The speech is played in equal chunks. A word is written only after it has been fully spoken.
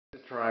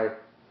Try.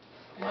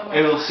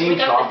 It'll seem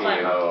chalky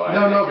though.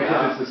 No,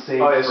 because it's the same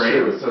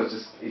frame, so it's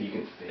just, you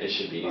can fit. It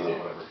should be easier.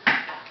 Whatever.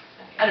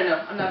 I don't know.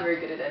 I'm not very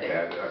good at editing.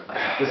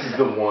 Yeah, this is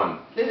the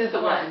one. This is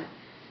the one.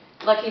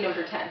 Lucky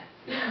number 10.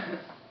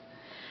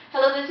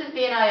 Hello, this is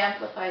BNI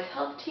Amplify's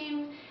health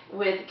team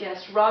with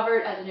guest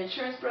Robert as an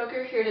insurance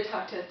broker here to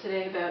talk to us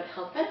today about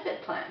health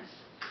benefit plans.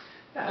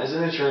 Yeah, as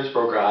an insurance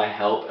broker, I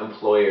help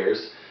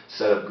employers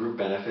set up group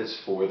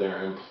benefits for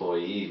their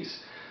employees.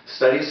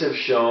 Studies have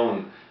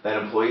shown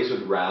that employees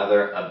would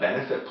rather a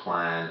benefit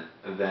plan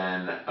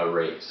than a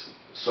raise.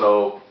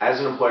 So as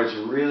an employer, it's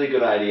a really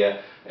good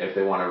idea if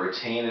they want to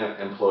retain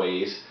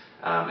employees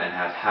and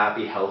have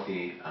happy,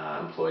 healthy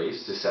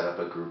employees to set up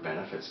a group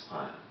benefits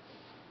plan.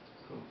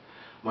 Cool.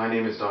 My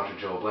name is Dr.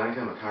 Joehel Blanca.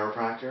 I'm a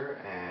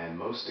chiropractor, and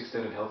most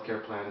extended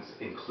healthcare plans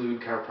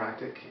include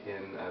chiropractic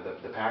in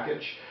the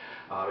package.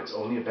 It's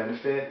only a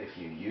benefit if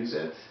you use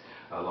it.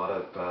 A lot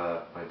of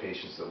my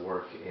patients that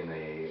work in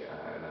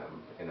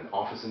an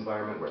office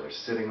environment where they're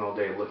sitting all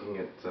day looking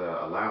at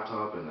a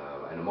laptop and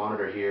a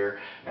monitor here,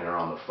 and are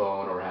on the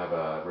phone or have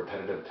a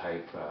repetitive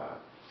type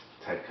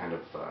kind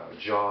of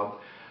job.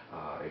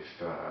 If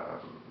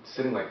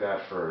sitting like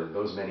that for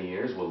those many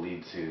years will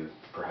lead to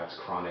perhaps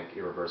chronic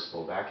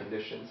irreversible back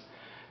conditions.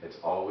 It's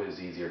always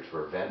easier to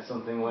prevent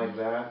something like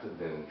that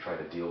than try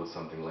to deal with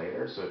something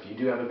later. So if you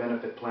do have a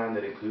benefit plan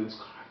that includes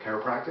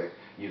chiropractic,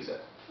 use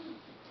it.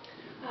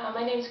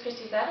 My name is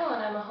Christy Zettl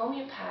and I'm a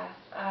homeopath.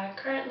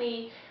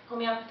 Currently,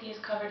 homeopathy is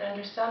covered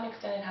under some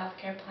extended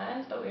healthcare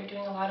plans, but we're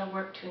doing a lot of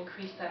work to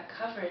increase that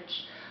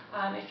coverage.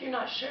 If you're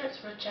not sure,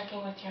 it's worth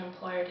checking with your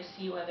employer to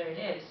see whether it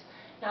is.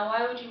 Now,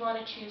 why would you want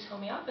to choose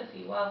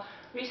homeopathy? Well,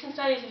 recent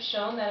studies have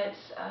shown that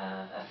it's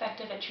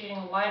effective at treating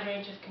a wide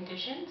range of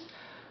conditions.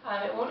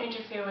 It won't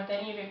interfere with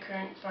any of your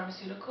current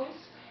pharmaceuticals,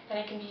 and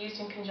it can be used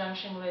in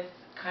conjunction with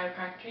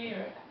chiropractic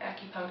or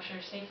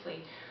acupuncture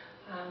safely.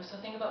 So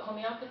think about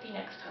homeopathy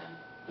next time.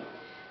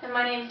 And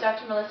my name is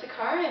Dr. Melissa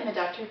Carr. I'm a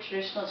doctor of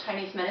traditional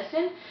Chinese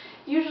medicine.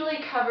 Usually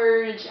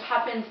coverage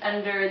happens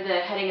under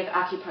the heading of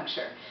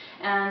acupuncture.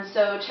 And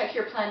so check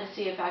your plan to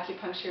see if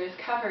acupuncture is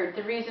covered.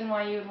 The reason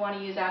why you would want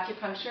to use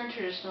acupuncture in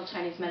traditional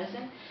Chinese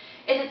medicine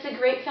is it's a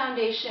great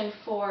foundation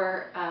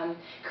for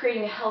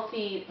creating a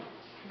healthy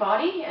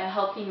body, a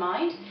healthy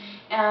mind,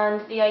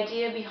 and the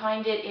idea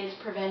behind it is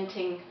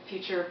preventing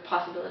future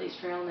possibilities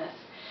for illness.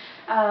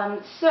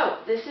 So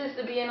this is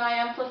the BNI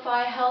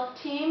Amplify Health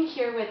team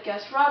here with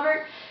guest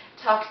Robert.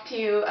 Talk to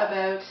you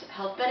about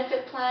health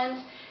benefit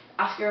plans.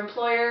 Ask your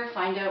employer,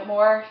 find out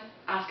more,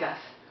 ask us.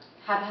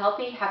 Have a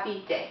healthy,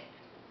 happy day.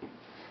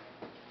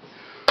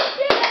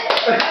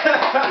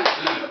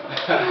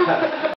 Yay!